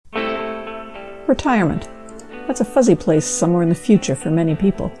Retirement. That's a fuzzy place somewhere in the future for many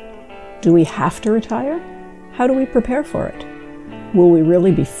people. Do we have to retire? How do we prepare for it? Will we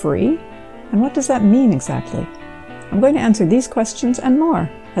really be free? And what does that mean exactly? I'm going to answer these questions and more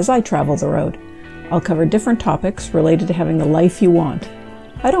as I travel the road. I'll cover different topics related to having the life you want.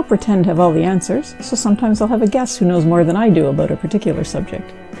 I don't pretend to have all the answers, so sometimes I'll have a guest who knows more than I do about a particular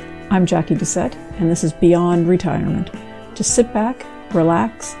subject. I'm Jackie Doucette, and this is Beyond Retirement. Just sit back,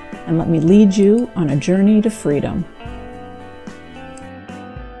 relax, and let me lead you on a journey to freedom.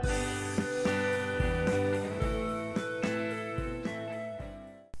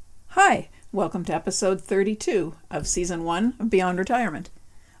 Hi, welcome to episode 32 of season 1 of Beyond Retirement.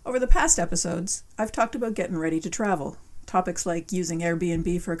 Over the past episodes, I've talked about getting ready to travel. Topics like using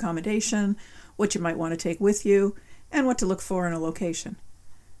Airbnb for accommodation, what you might want to take with you, and what to look for in a location.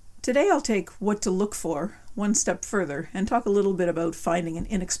 Today I'll take what to look for one step further and talk a little bit about finding an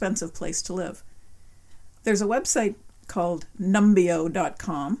inexpensive place to live. There's a website called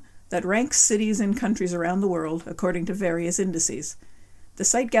Numbeo.com that ranks cities and countries around the world according to various indices. The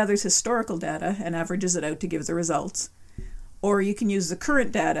site gathers historical data and averages it out to give the results. Or you can use the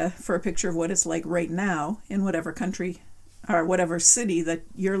current data for a picture of what it's like right now in whatever country or whatever city that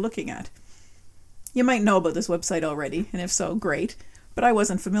you're looking at. You might know about this website already, and if so, great, but I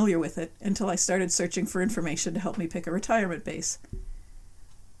wasn't familiar with it until I started searching for information to help me pick a retirement base.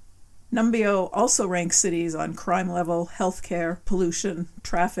 Numbeo also ranks cities on crime level, healthcare, pollution,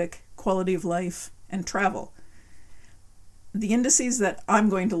 traffic, quality of life, and travel. The indices that I'm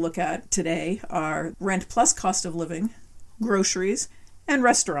going to look at today are rent plus cost of living, groceries, and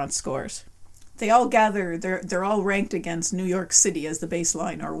restaurant scores. They all gather, they're all ranked against New York City as the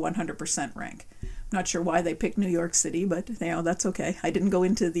baseline or 100% rank. I'm not sure why they picked New York City, but that's okay. I didn't go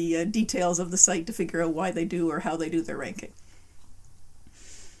into the details of the site to figure out why they do or how they do their ranking.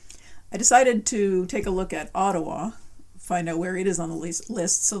 I decided to take a look at Ottawa, find out where it is on the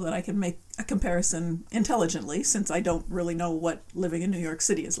list so that I can make a comparison intelligently, since I don't really know what living in New York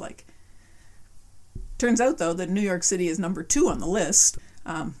City is like. Turns out, though, that New York City is number 2 on the list,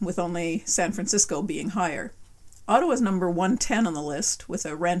 with only San Francisco being higher. Ottawa is number 110 on the list, with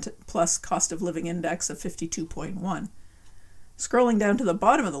a rent plus cost of living index of 52.1. Scrolling down to the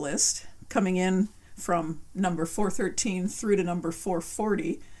bottom of the list, coming in from number 413 through to number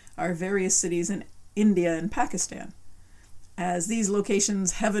 440, are various cities in India and Pakistan. As these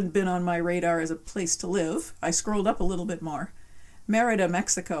locations haven't been on my radar as a place to live, I scrolled up a little bit more. Merida,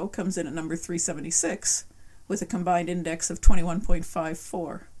 Mexico comes in at number 376 with a combined index of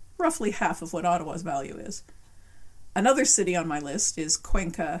 21.54, roughly half of what Ottawa's value is. Another city on my list is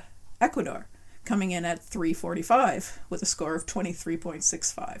Cuenca, Ecuador, coming in at 345 with a score of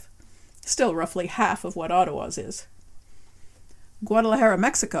 23.65, still roughly half of what Ottawa's is. Guadalajara,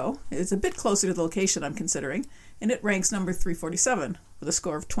 Mexico is a bit closer to the location I'm considering, and it ranks number 347 with a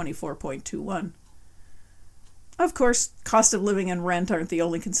score of 24.21. Of course, cost of living and rent aren't the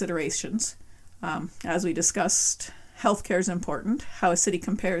only considerations. As we discussed, healthcare is important. How a city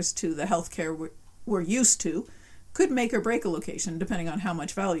compares to the healthcare we're used to could make or break a location, depending on how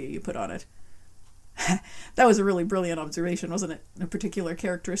much value you put on it. That was a really brilliant observation, wasn't it? A particular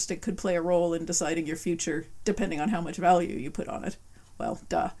characteristic could play a role in deciding your future, depending on how much value you put on it. Well,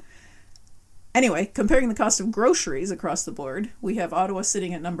 duh. Anyway, comparing the cost of groceries across the board, we have Ottawa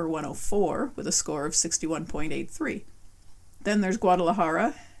sitting at number 104 with a score of 61.83. Then there's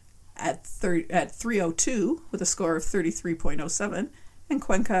Guadalajara at 302 with a score of 33.07, and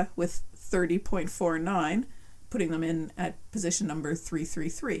Cuenca with 30.49, putting them in at position number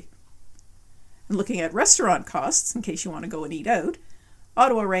 333. And looking at restaurant costs, in case you want to go and eat out,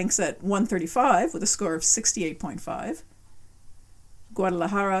 Ottawa ranks at 135 with a score of 68.5.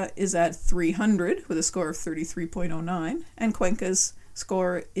 Guadalajara is at 300 with a score of 33.09, and Cuenca's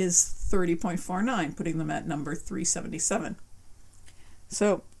score is 30.49, putting them at number 377.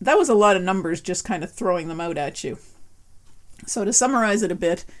 So that was a lot of numbers, just kind of throwing them out at you. So to summarize it a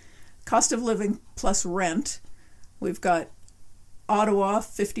bit, cost of living plus rent, we've got Ottawa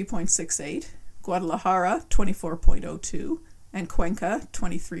 50.68, Guadalajara 24.02, and Cuenca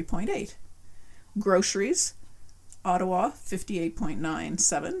 23.8. Groceries, Ottawa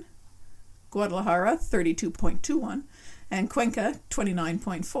 58.97, Guadalajara 32.21, and Cuenca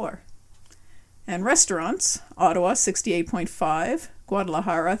 29.4. And restaurants, Ottawa 68.5,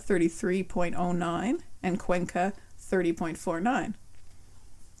 Guadalajara 33.09, and Cuenca 30.49.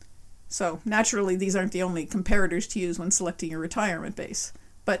 So naturally, these aren't the only comparators to use when selecting your retirement base,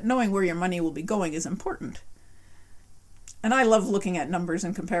 but knowing where your money will be going is important. And I love looking at numbers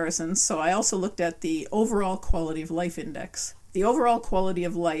and comparisons, so I also looked at the overall quality of life index, The overall quality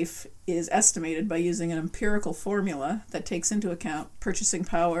of life is estimated by using an empirical formula that takes into account purchasing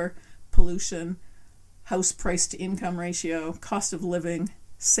power, pollution, house price to income ratio, cost of living,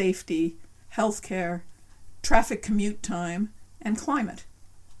 safety, healthcare, traffic commute time, and climate.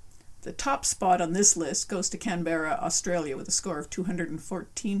 The top spot on this list goes to Canberra, Australia, with a score of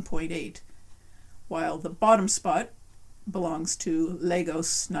 214.8, while the bottom spot belongs to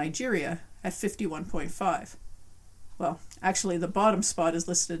Lagos, Nigeria, at 51.5. Well, actually, the bottom spot is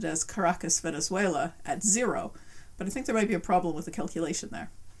listed as Caracas, Venezuela, at 0, but I think there might be a problem with the calculation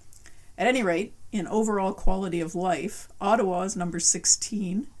there. At any rate, in overall quality of life, Ottawa is number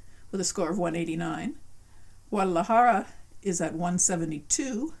 16 with a score of 189. Guadalajara is at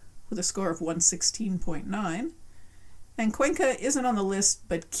 172 with a score of 116.9. And Cuenca isn't on the list,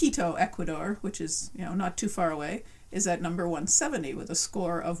 but Quito, Ecuador, which is not too far away, is at number 170 with a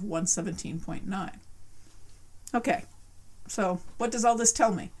score of 117.9. Okay, so what does all this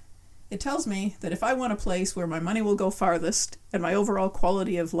tell me? It tells me that if I want a place where my money will go farthest and my overall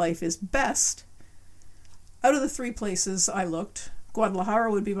quality of life is best, out of the 3 places I looked,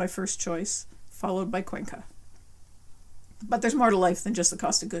 Guadalajara would be my first choice, followed by Cuenca. But there's more to life than just the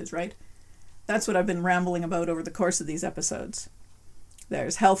cost of goods, right? That's what I've been rambling about over the course of these episodes.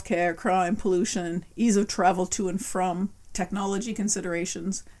 There's healthcare, crime, pollution, ease of travel to and from, technology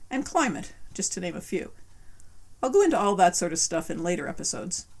considerations, and climate, just to name a few. I'll go into all that sort of stuff in later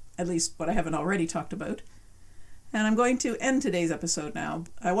episodes, at least what I haven't already talked about. And I'm going to end today's episode now.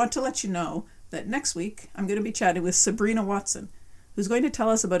 I want to let you know that next week I'm going to be chatting with Sabrina Watson, who's going to tell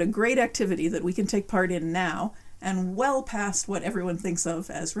us about a great activity that we can take part in now and well past what everyone thinks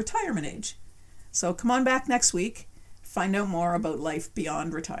of as retirement age. So come on back next week, find out more about life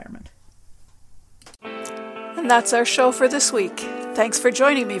beyond retirement. And that's our show for this week. Thanks for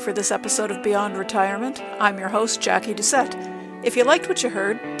joining me for this episode of Beyond Retirement. I'm your host, Jackie Doucette. If you liked what you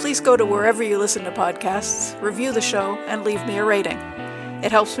heard, please go to wherever you listen to podcasts, review the show, and leave me a rating.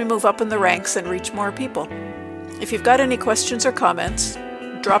 It helps me move up in the ranks and reach more people. If you've got any questions or comments,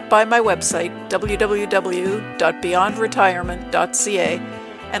 drop by my website, www.beyondretirement.ca,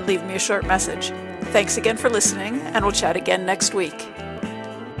 and leave me a short message. Thanks again for listening, and we'll chat again next week.